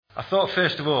I thought,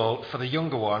 first of all, for the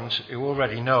younger ones who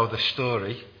already know the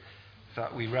story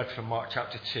that we read from Mark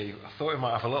chapter 2, I thought we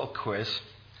might have a little quiz.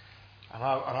 And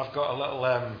I've got a little,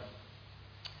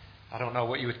 I don't know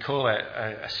what you would call it,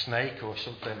 a snake or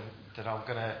something that I'm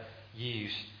going to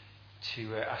use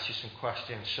to ask you some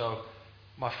questions. So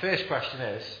my first question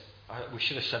is, we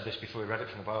should have said this before we read it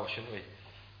from the Bible, shouldn't we?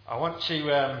 I want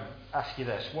to ask you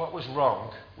this. What was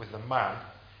wrong with the man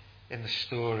in the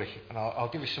story? And I'll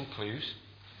give you some clues.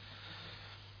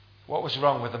 What was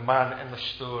wrong with the man in the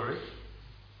story?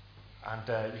 And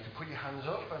you can put your hands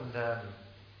up and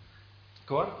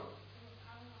go on.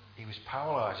 He was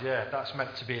paralysed, yeah. That's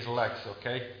meant to be his legs,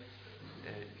 okay?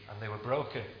 And they were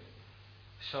broken.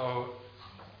 So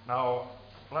now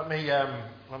let me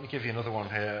give you another one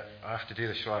here. I have to do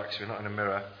this right because we're not in a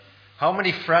mirror. How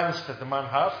many friends did the man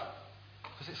have?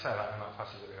 Does it say that in that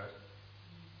passage that we read?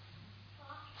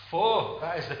 4.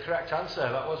 That is the correct answer.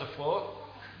 That was a 4.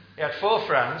 He had 4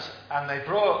 friends, and they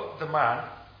brought the man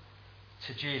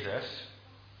to Jesus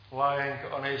lying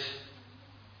on his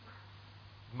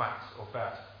mat or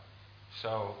bed.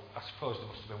 So I suppose there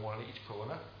must have been one in each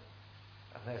corner.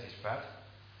 And there's his bed.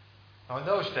 Now in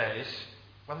those days,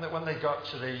 when they got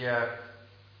to the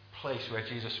place where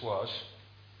Jesus was,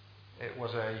 it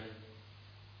was a...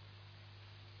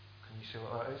 Can you see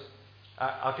what that is?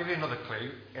 I'll give you another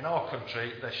clue. In our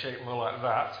country, they're shaped more like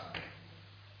that.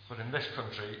 But in this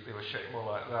country, they were shaped more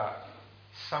like that.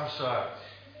 Samsara.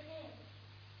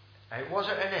 It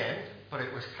wasn't an inn, but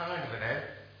it was kind of an inn.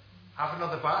 Have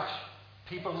another bash.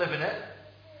 People live in it.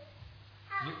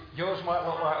 Yours might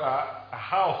look like that. A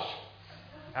house.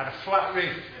 Had a flat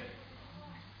roof.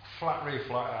 A flat roof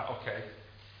like that, okay.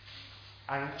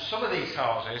 And some of these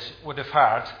houses would have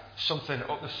had something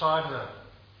up the side of them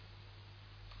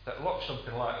that looked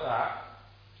something like that.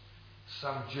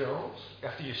 Sam Jones,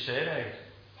 after your surname.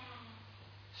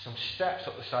 Some steps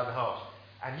up the side of the house.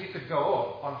 And you could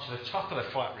go up onto the top of the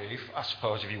flat roof, I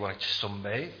suppose, if you wanted to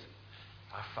sunbathe.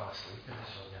 I fell asleep in the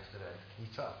sun yesterday. Can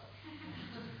you tell?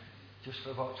 Just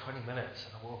for about 20 minutes.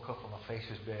 And I woke up and my face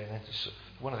was burning.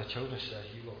 One of the children says,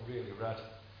 "You look really red."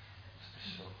 It's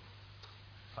the sun.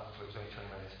 Thankfully, it was only 20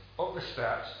 minutes. Up the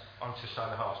steps, onto the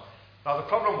side of the house. Now, the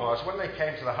problem was, when they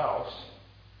came to the house,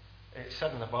 it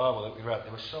said in the Bible that we read,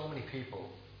 there were so many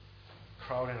people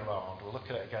crowding around. We'll look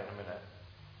at it again in a minute.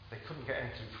 They couldn't get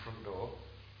into the front door.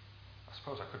 I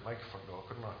suppose I could make a front door,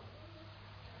 couldn't I?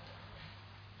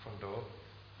 Front door.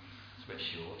 It's a bit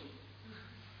short.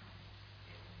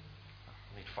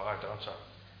 I need 5, don't I?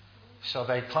 So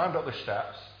they climbed up the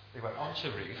steps. They went onto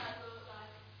the roof.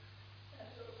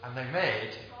 And they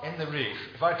made in the roof,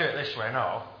 if I do it this way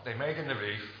now, they made in the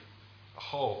roof a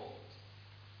hole.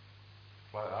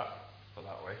 Like that, but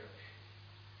that way.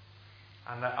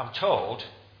 And I'm told,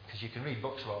 because you can read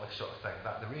books about this sort of thing,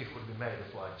 that the roof would be made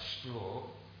of like straw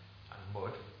and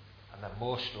mud, and then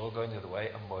more straw going the other way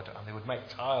and mud, and they would make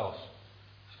tiles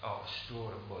out of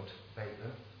straw and mud, bake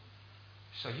them.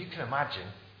 So you can imagine,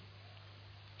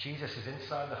 Jesus is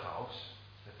inside the house,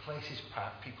 the place is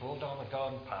packed, people all down the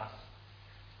garden path,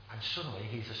 and suddenly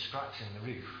he's a scratch in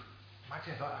the roof.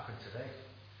 Imagine if that happened today.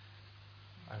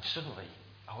 And suddenly,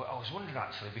 I was wondering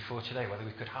actually before today whether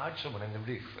we could hide someone in the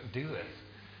roof and do this.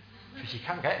 Because you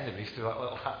can get in the roof through that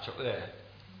little hatch up there.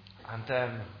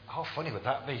 And how funny would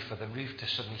that be for the roof to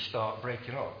suddenly start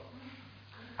breaking up?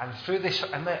 And through this,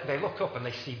 and they look up and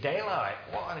they see daylight.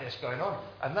 What on earth's going on?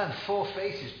 And then 4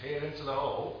 faces peer into the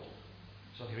hole.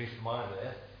 It's on the roof of mine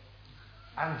there.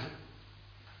 And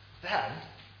then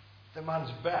the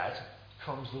man's bed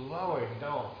comes lowering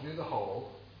down through the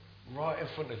hole right in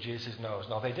front of Jesus' nose.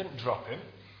 Now, they didn't drop him.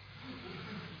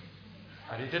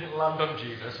 And he didn't land on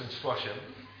Jesus and squash him.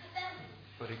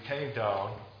 But he came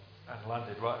down and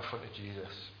landed right in front of Jesus.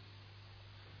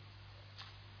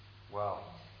 Well,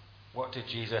 what did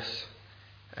Jesus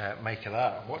make of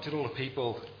that? What did all the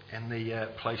people in the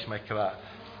place make of that?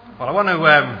 Well, I want to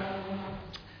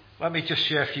let me just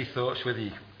share a few thoughts with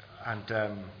you,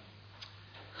 and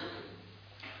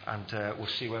we'll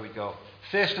see where we go.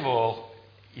 First of all,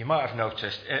 you might have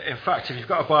noticed, in fact, if you've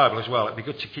got a Bible as well, it'd be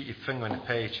good to keep your finger on the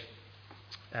page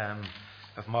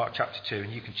of Mark chapter 2,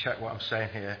 and you can check what I'm saying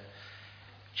here.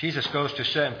 Jesus goes to a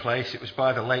certain place. It was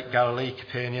by the Lake Galilee,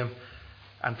 Capernaum,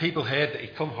 and people heard that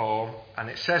he'd come home, and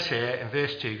it says here in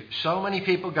verse 2, so many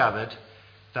people gathered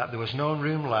that there was no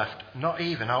room left, not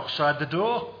even outside the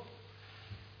door.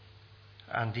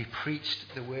 And he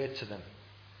preached the word to them.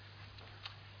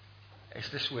 Is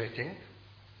this working?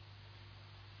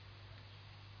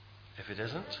 If it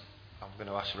isn't, I'm going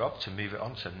to ask Rob to move it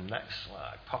on to the next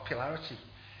slide. Popularity.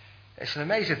 It's an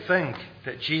amazing thing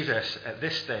that Jesus, at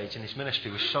this stage in his ministry,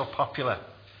 was so popular.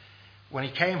 when he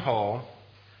came home,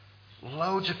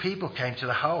 loads of people came to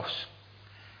the house.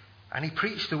 And he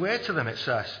preached the word to them, it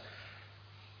says.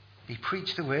 He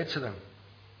preached the word to them.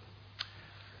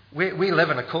 We live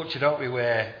in a culture, don't we,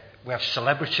 where we have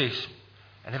celebrities.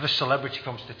 And if a celebrity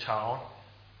comes to town,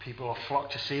 people will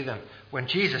flock to see them. When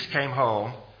Jesus came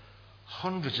home,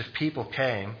 hundreds of people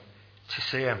came to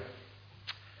see him.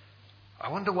 I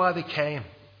wonder why they came.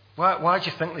 Why do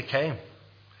you think they came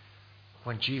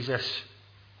when Jesus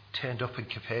turned up in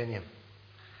Capernaum?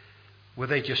 Were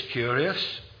they just curious?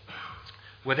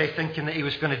 Were they thinking that he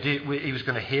was going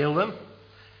to heal them?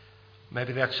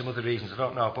 Maybe they had some other reasons, I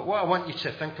don't know. But what I want you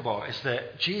to think about is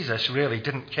that Jesus really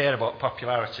didn't care about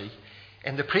popularity.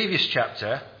 In the previous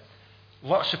chapter,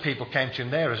 lots of people came to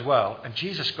him there as well. And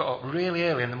Jesus got up really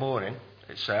early in the morning,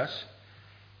 it says.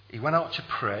 He went out to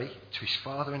pray to his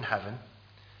Father in heaven.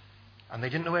 And they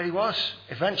didn't know where he was.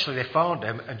 Eventually they found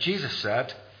him. And Jesus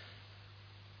said,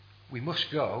 we must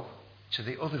go to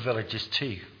the other villages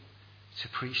too, to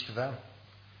preach to them.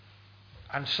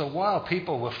 And so while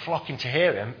people were flocking to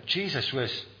hear him, Jesus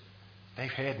was,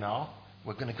 they've heard now,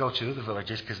 we're going to go to other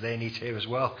villages because they need to hear as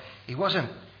well. He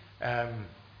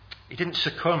didn't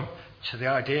succumb to the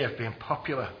idea of being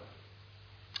popular.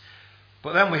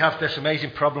 But then we have this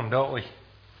amazing problem, don't we?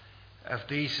 Of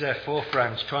these 4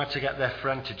 friends trying to get their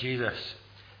friend to Jesus.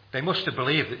 They must have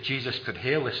believed that Jesus could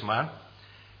heal this man.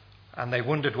 And they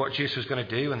wondered what Jesus was going to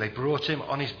do, and they brought him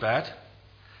on his bed.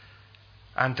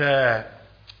 And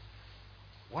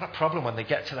what a problem when they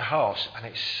get to the house, and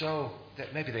it's so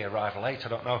that maybe they arrive late, I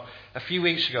don't know. A few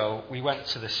weeks ago, we went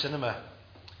to the cinema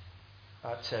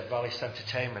at Valley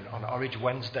Entertainment on Orange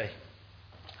Wednesday.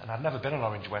 And I'd never been on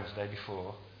Orange Wednesday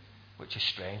before, which is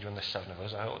strange when there's 7 of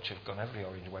us. I ought to have gone every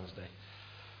Orange Wednesday.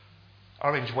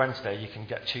 Orange Wednesday, you can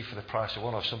get 2 for the price of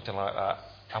 1 or something like that.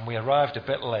 And we arrived a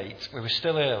bit late. We were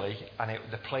still early, and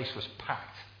the place was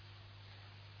packed.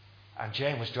 And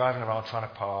Jane was driving around trying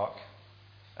to park.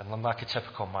 And like a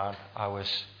typical man,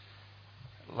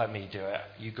 let me do it.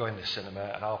 You go in the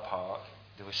cinema and I'll park.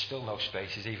 There was still no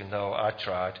spaces, even though I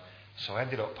tried. So I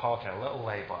ended up parking a little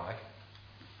lay-by.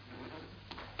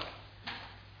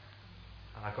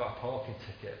 And I got a parking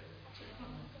ticket.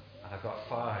 And I got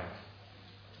fined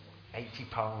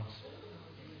 £80.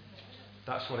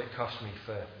 That's what it cost me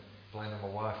for blaming my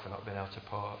wife for not being able to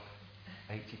park.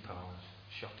 £80.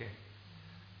 Shocking.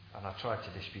 And I tried to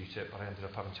dispute it, but I ended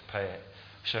up having to pay it.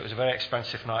 So it was a very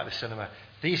expensive night at the cinema.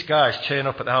 These guys turn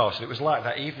up at the house, and it was like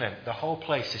that evening. The whole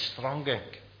place is thronging.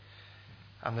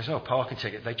 And there's no parking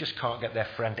ticket. They just can't get their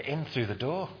friend in through the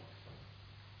door.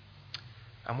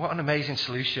 And what an amazing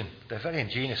solution. They're very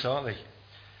ingenious, aren't they?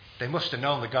 They must have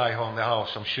known the guy who owned the house,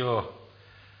 I'm sure.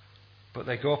 But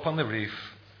they go up on the roof,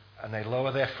 and they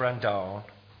lower their friend down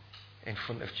in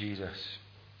front of Jesus.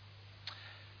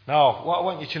 Now, what I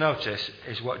want you to notice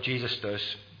is what Jesus does,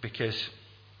 because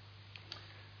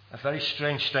a very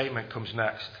strange statement comes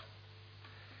next.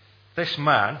 This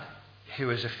man, who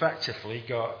has effectively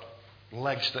got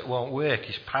legs that won't work,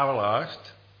 is paralysed.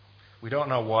 We don't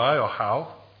know why or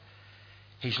how.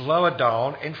 He's lowered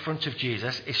down in front of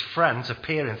Jesus. His friends are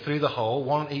peering through the hole,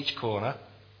 one at each corner.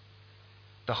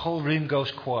 The whole room goes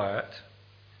quiet.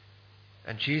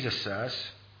 And Jesus says,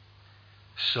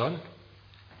 "Son,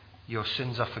 your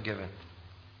sins are forgiven."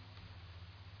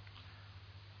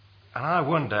 And I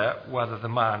wonder whether the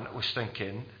man was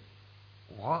thinking,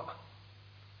 what?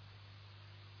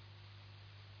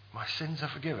 My sins are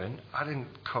forgiven? I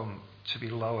didn't come to be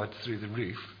lowered through the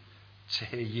roof to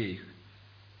hear you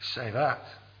say that.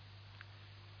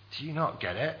 Do you not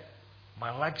get it?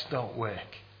 My legs don't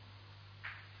work.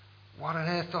 What on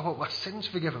earth are my sins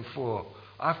forgiven for?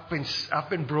 I've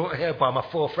been brought here by my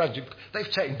 4 friends.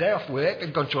 They've taken day off work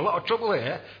and gone to a lot of trouble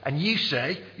here, and you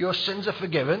say your sins are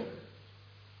forgiven?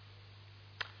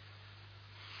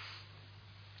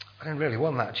 I didn't really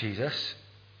want that, Jesus.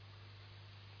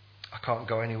 I can't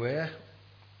go anywhere.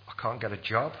 I can't get a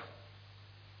job.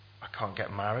 I can't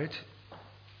get married.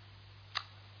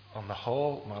 On the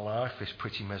whole, my life is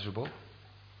pretty miserable.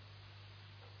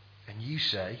 And you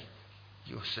say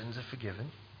your sins are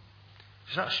forgiven?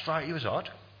 Does that strike you as odd?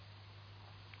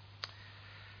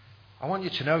 I want you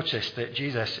to notice that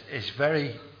Jesus is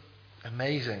very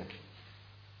amazing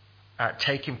at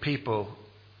taking people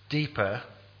deeper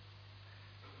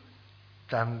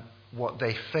than what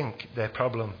they think their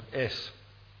problem is.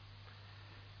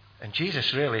 And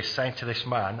Jesus really is saying to this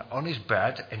man on his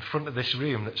bed in front of this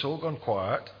room that's all gone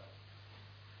quiet,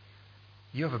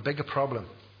 you have a bigger problem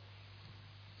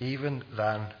even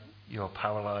than your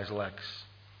paralysed legs.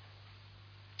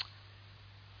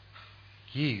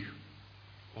 You,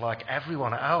 like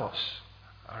everyone else,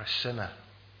 are a sinner.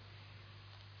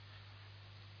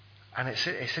 And it's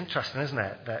interesting, isn't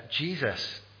it, that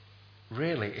Jesus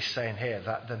really is saying here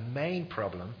that the main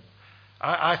problem,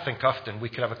 I think often we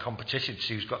could have a competition to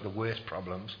see who's got the worst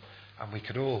problems, and we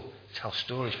could all tell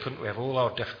stories, couldn't we, of all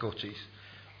our difficulties.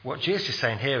 What Jesus is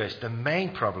saying here is the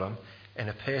main problem in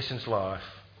a person's life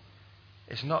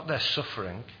is not their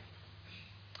suffering,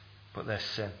 but their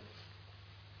sin.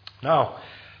 Now,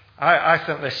 I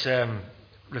think this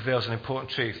reveals an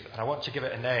important truth, and I want to give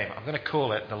it a name. I'm going to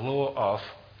call it the law of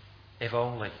if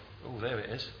only. Oh, there it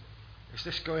is. Is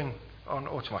this going on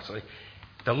automatically?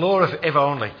 The law of if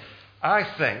only. I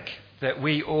think that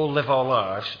we all live our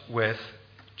lives with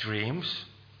dreams,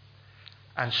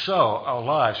 and so our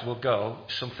lives will go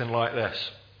something like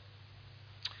this.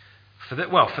 For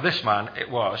this man, it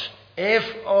was, if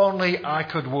only I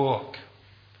could walk,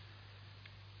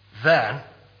 then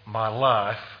my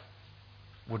life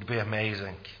would be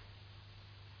amazing.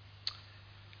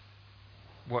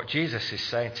 What Jesus is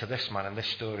saying to this man in this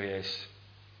story is,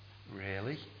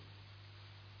 really?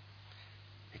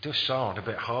 It does sound a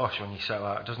bit harsh when you say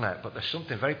that, doesn't it? But there's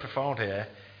something very profound here.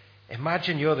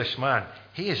 Imagine you're this man.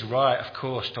 He is right, of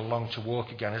course, to long to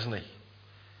walk again, isn't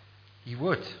he? You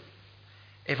would.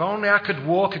 If only I could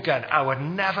walk again, I would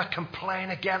never complain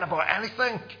again about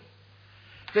anything.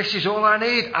 This is all I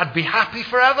need. I'd be happy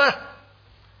forever.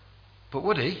 But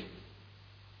would he? Do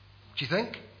you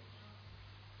think?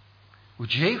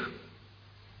 Would you?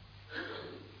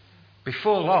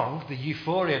 Before long, the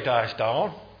euphoria dies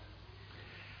down,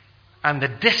 and the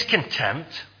discontent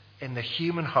in the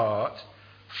human heart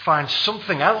finds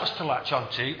something else to latch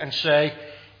onto and say,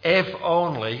 if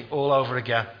only all over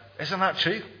again. Isn't that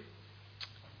true?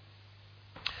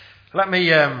 Let me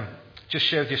just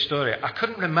share with you a story. I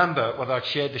couldn't remember whether I'd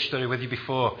shared this story with you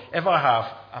before. If I have,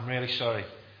 I'm really sorry.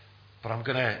 But I'm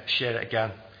going to share it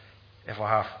again if I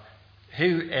have.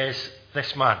 Who is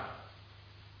this man?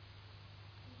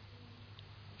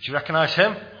 Do you recognise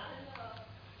him?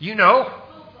 You know?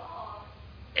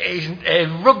 He's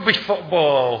in rugby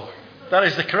football. That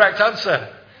is the correct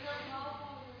answer.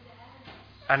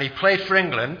 And he played for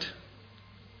England,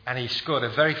 and he scored a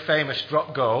very famous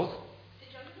drop goal.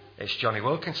 It's Jonny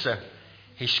Wilkinson.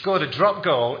 He scored a drop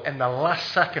goal in the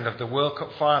last second of the World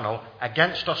Cup final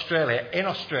against Australia, in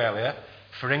Australia,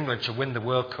 for England to win the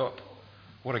World Cup.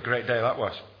 What a great day that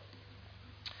was.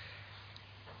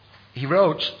 He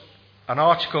wrote an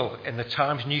article in the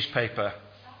Times newspaper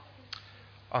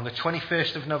on the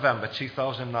 21st of November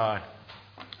 2009.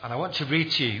 And I want to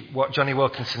read to you what Jonny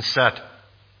Wilkinson said.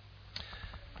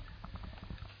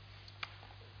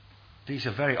 These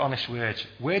are very honest words.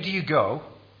 Where do you go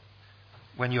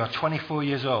when you are 24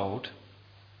 years old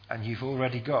and you've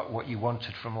already got what you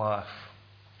wanted from life?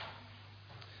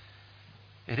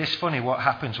 It is funny what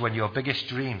happens when your biggest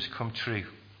dreams come true,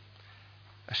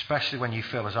 especially when you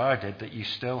feel, as I did, that you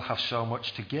still have so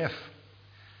much to give.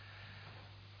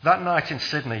 That night in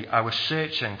Sydney, I was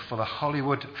searching for the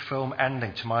Hollywood film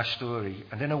ending to my story,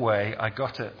 and in a way, I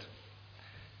got it.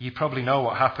 You probably know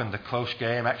what happened, the close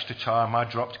game, extra time, my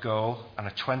dropped goal, and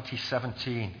a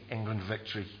 2017 England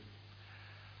victory.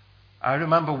 I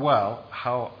remember well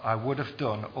how I would have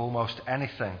done almost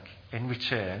anything in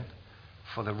return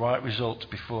for the right result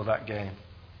before that game.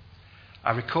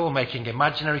 I recall making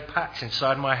imaginary pacts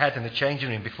inside my head in the changing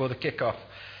room before the kick-off.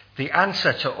 The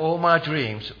answer to all my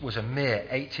dreams was a mere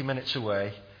 80 minutes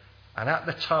away, and at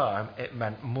the time it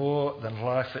meant more than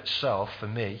life itself for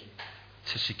me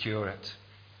to secure it.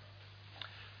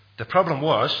 The problem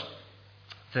was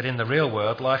that in the real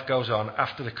world, life goes on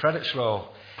after the credits roll.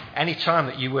 Any time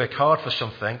that you work hard for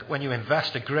something, when you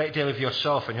invest a great deal of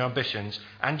yourself and your ambitions,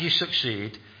 and you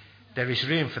succeed, there is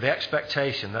room for the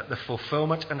expectation that the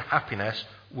fulfillment and happiness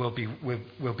will be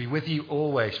with you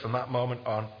always from that moment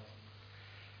on.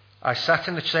 I sat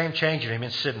in the same changing room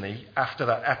in Sydney after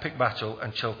that epic battle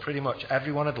until pretty much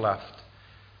everyone had left.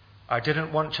 I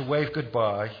didn't want to wave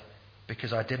goodbye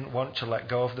because I didn't want to let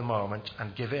go of the moment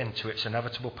and give in to its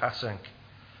inevitable passing.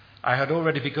 I had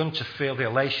already begun to feel the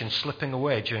elation slipping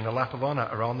away during the lap of honour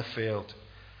around the field.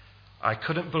 I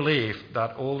couldn't believe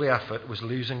that all the effort was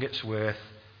losing its worth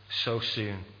so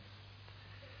soon.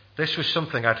 This was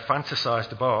something I'd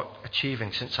fantasized about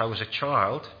achieving since I was a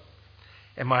child.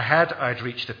 In my head, I'd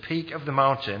reached the peak of the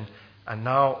mountain, and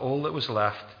now all that was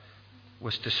left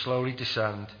was to slowly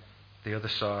descend the other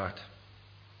side.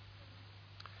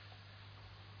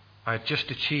 I had just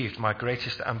achieved my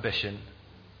greatest ambition,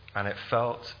 and it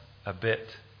felt a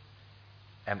bit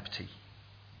empty.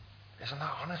 Isn't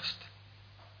that honest?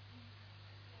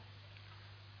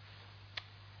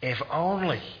 If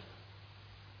only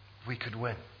we could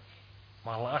win,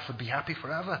 my life would be happy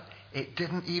forever. It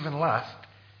didn't even last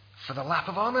for the lap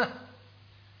of honour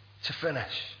to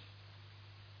finish.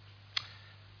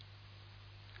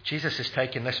 Jesus is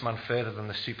taking this man further than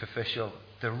the superficial.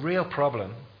 The real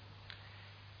problem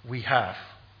we have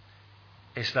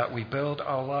is that we build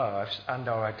our lives and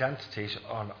our identities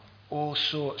on all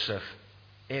sorts of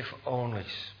if-onlys.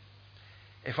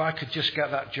 If I could just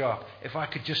get that job, if I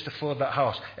could just afford that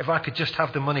house, if I could just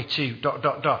have the money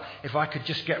to ... if I could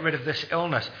just get rid of this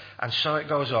illness, and so it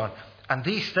goes on. And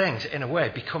these things, in a way,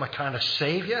 become a kind of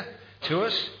saviour to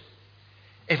us.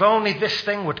 If only this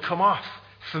thing would come off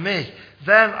for me,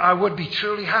 then I would be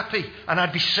truly happy, and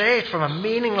I'd be saved from a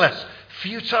meaningless,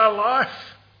 futile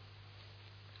life.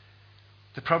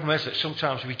 The problem is that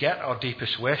sometimes we get our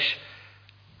deepest wish,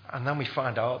 and then we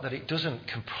find out that it doesn't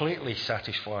completely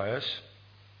satisfy us.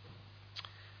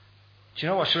 Do you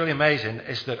know what's really amazing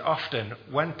is that often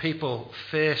when people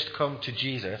first come to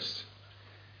Jesus,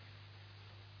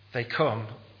 they come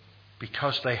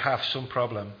because they have some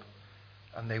problem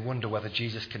and they wonder whether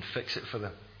Jesus can fix it for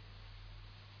them.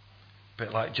 A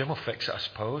bit like Jim will fix it, I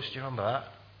suppose. Do you remember that?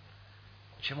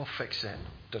 Jim will fix it.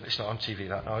 It's not on TV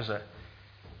that now, is it?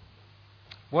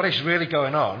 What is really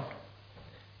going on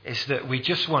is that we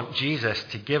just want Jesus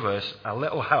to give us a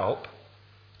little help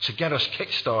to get us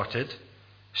kick-started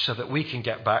so that we can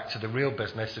get back to the real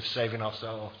business of saving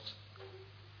ourselves.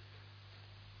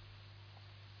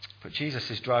 But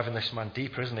Jesus is driving this man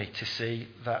deeper, isn't he, to see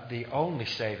that the only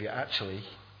saviour actually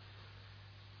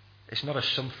is not a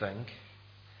something,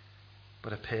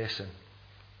 but a person.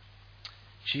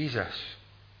 Jesus,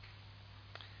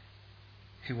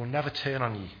 who will never turn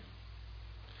on you,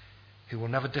 who will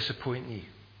never disappoint you.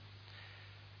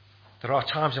 There are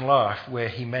times in life where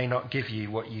he may not give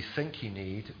you what you think you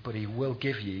need, but he will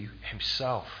give you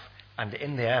himself. And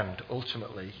in the end,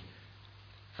 ultimately,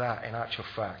 that in actual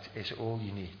fact is all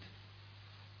you need.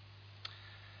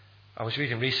 I was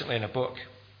reading recently in a book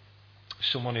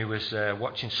someone who was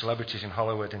watching celebrities in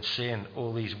Hollywood and seeing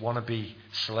all these wannabe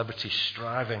celebrities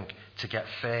striving to get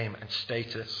fame and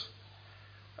status.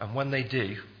 And when they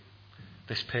do,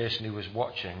 this person who was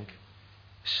watching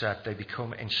said they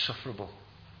become insufferable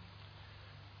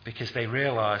because they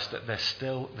realise that they're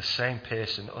still the same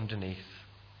person underneath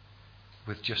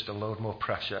with just a load more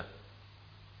pressure.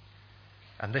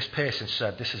 And this person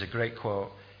said, this is a great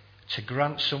quote, "To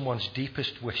grant someone's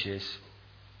deepest wishes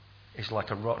is like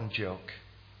a rotten joke."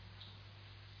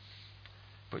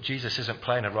 But Jesus isn't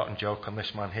playing a rotten joke on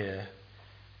this man here.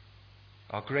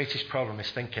 Our greatest problem is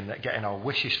thinking that getting our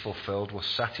wishes fulfilled will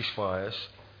satisfy us.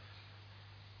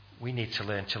 We need to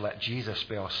learn to let Jesus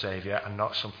be our saviour and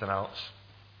not something else.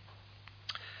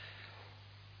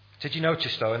 Did you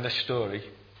notice, though, in this story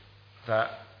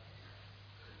that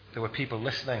there were people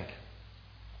listening?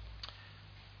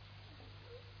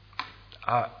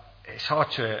 It's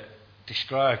hard to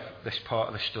describe this part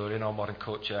of the story in our modern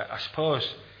culture. I suppose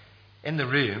in the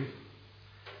room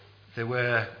there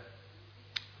were,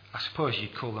 I suppose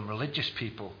you'd call them religious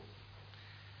people.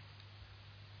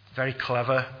 Very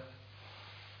clever.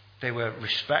 They were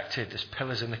respected as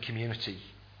pillars in the community.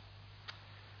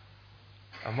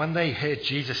 And when they heard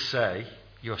Jesus say,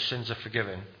 "Your sins are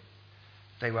forgiven,"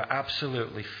 they were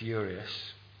absolutely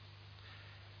furious.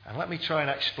 And let me try and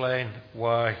explain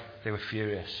why they were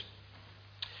furious.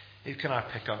 Who can I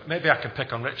pick on? Maybe I can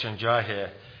pick on Richard and Jai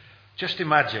here. Just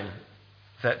imagine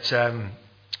that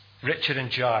Richard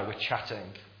and Jai were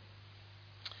chatting,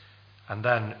 and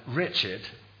then Richard,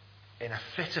 in a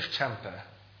fit of temper,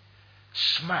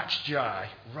 smacks Jai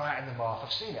right in the mouth.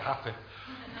 I've seen it happen.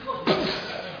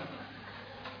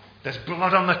 There's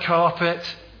blood on the carpet.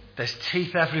 There's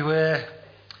teeth everywhere.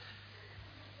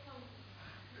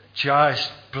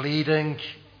 Jai's bleeding.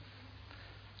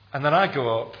 And then I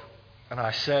go up and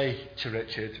I say to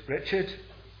Richard, "Richard,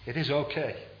 it is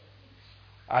okay.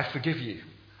 I forgive you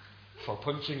for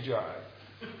punching Jai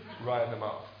right in the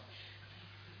mouth."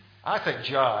 I think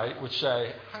Jai would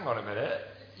say, "Hang on a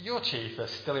minute, your teeth are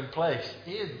still in place.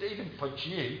 He didn't punch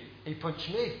you, he punched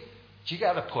me." Do you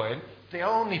get the point? The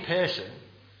only person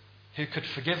who could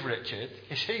forgive Richard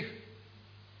is who?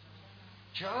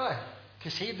 Jai.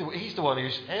 Because he's the one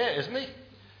who's here, isn't he?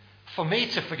 For me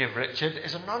to forgive Richard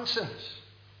is a nonsense.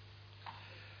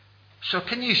 So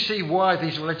can you see why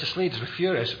these religious leaders were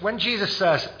furious? When Jesus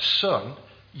says, "Son,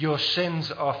 your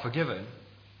sins are forgiven,"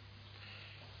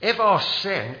 if our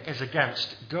sin is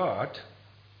against God,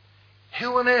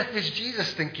 who on earth does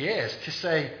Jesus think he is to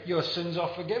say, "Your sins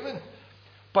are forgiven"?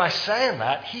 By saying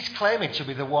that, he's claiming to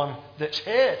be the one that's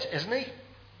hurt, isn't he?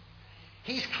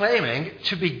 He's claiming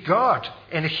to be God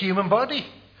in a human body.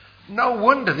 No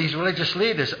wonder these religious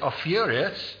leaders are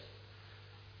furious.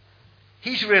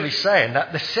 He's really saying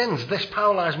that the sins this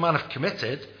paralyzed man have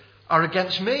committed are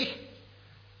against me.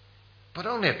 But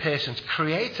only a person's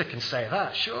creator can say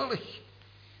that, surely.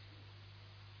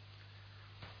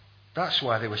 That's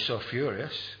why they were so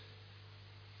furious.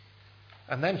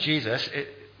 And then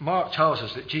Mark tells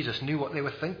us that Jesus knew what they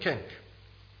were thinking.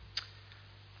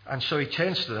 And so he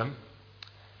turns to them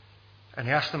and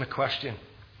he asks them a question.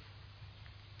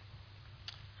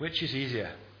 Which is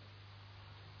easier?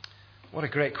 What a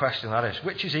great question that is.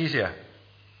 Which is easier?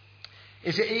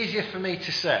 Is it easier for me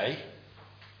to say,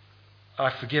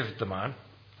 I forgive the man?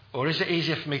 Or is it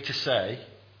easier for me to say,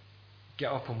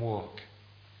 get up and walk?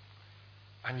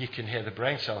 And you can hear the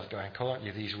brain cells going, can't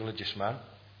you, these religious men?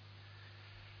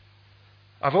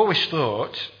 I've always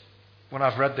thought, when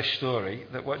I've read this story,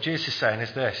 that what Jesus is saying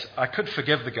is this: I could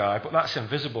forgive the guy, but that's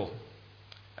invisible.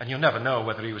 And you'll never know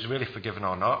whether he was really forgiven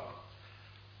or not.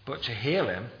 But to heal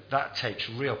him, that takes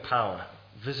real power,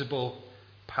 visible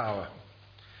power.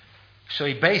 So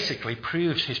he basically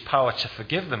proves his power to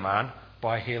forgive the man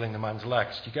by healing the man's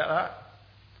legs. Do you get that?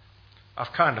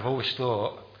 I've kind of always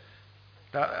thought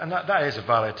that, and that is a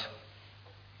valid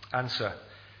answer.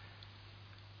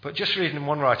 But just reading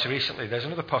one writer recently, there's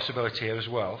another possibility here as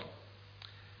well.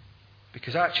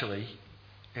 Because actually,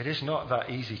 it is not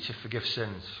that easy to forgive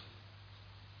sins.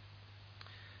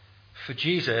 For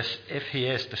Jesus, if he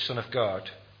is the Son of God,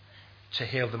 to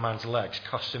heal the man's legs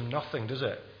costs him nothing, does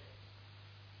it?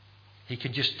 He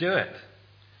can just do it.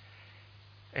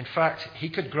 In fact, he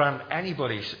could grant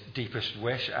anybody's deepest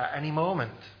wish at any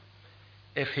moment,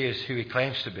 if he is who he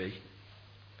claims to be.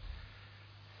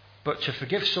 But to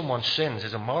forgive someone's sins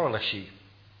is a moral issue.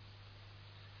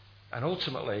 And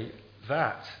ultimately,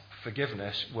 that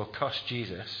forgiveness will cost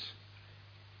Jesus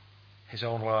his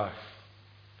own life.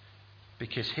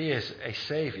 Because he is a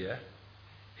Saviour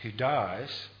who dies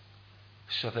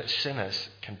so that sinners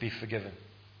can be forgiven.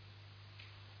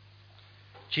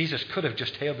 Jesus could have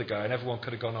just healed the guy and everyone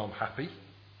could have gone home happy.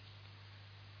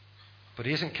 But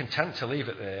he isn't content to leave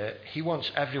it there. He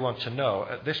wants everyone to know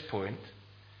at this point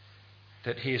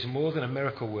that he is more than a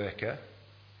miracle worker.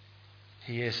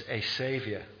 He is a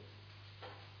Saviour.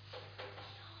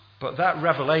 But that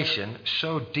revelation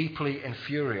so deeply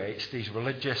infuriates these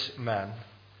religious men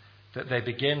that they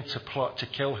begin to plot to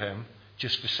kill him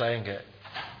just for saying it.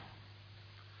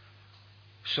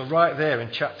 So right there in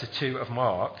chapter 2 of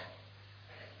Mark,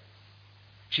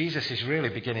 Jesus is really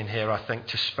beginning here, I think,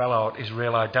 to spell out his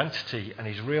real identity and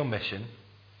his real mission.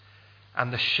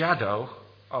 And the shadow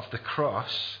of the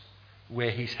cross,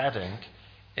 where he's heading,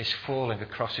 is falling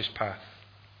across his path.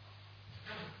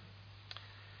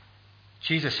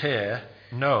 Jesus here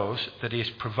knows that he is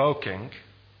provoking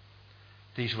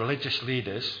these religious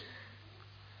leaders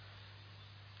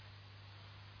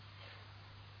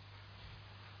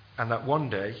and that one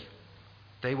day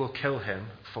they will kill him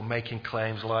for making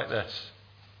claims like this.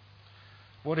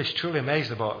 What is truly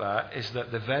amazing about that is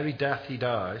that the very death he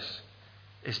dies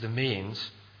is the means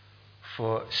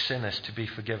for sinners to be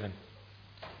forgiven.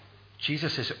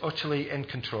 Jesus is utterly in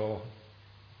control.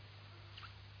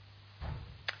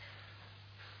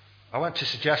 I want to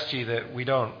suggest to you that we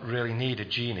don't really need a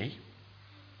genie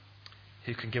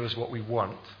who can give us what we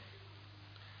want.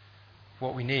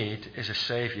 What we need is a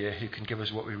Saviour who can give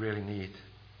us what we really need.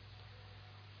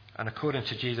 And according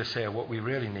to Jesus here, what we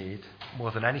really need,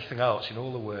 more than anything else in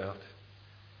all the world,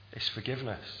 is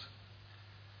forgiveness.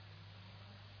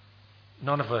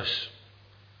 None of us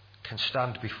can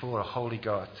stand before a holy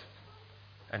God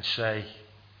and say,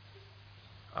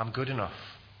 I'm good enough.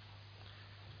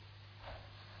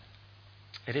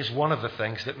 It is one of the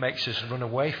things that makes us run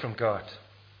away from God.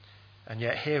 And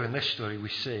yet here in this story we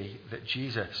see that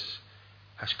Jesus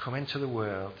has come into the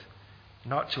world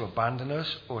not to abandon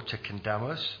us or to condemn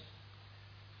us,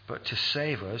 but to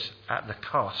save us at the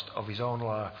cost of his own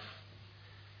life.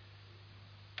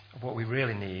 What we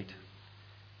really need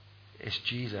is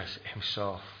Jesus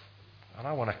himself. And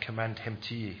I want to commend him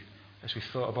to you as we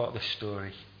thought about this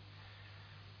story.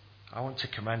 I want to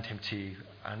commend him to you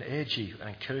and urge you and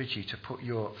encourage you to put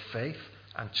your faith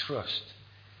and trust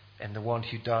in the one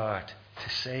who died to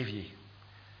save you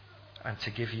and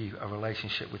to give you a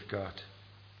relationship with God.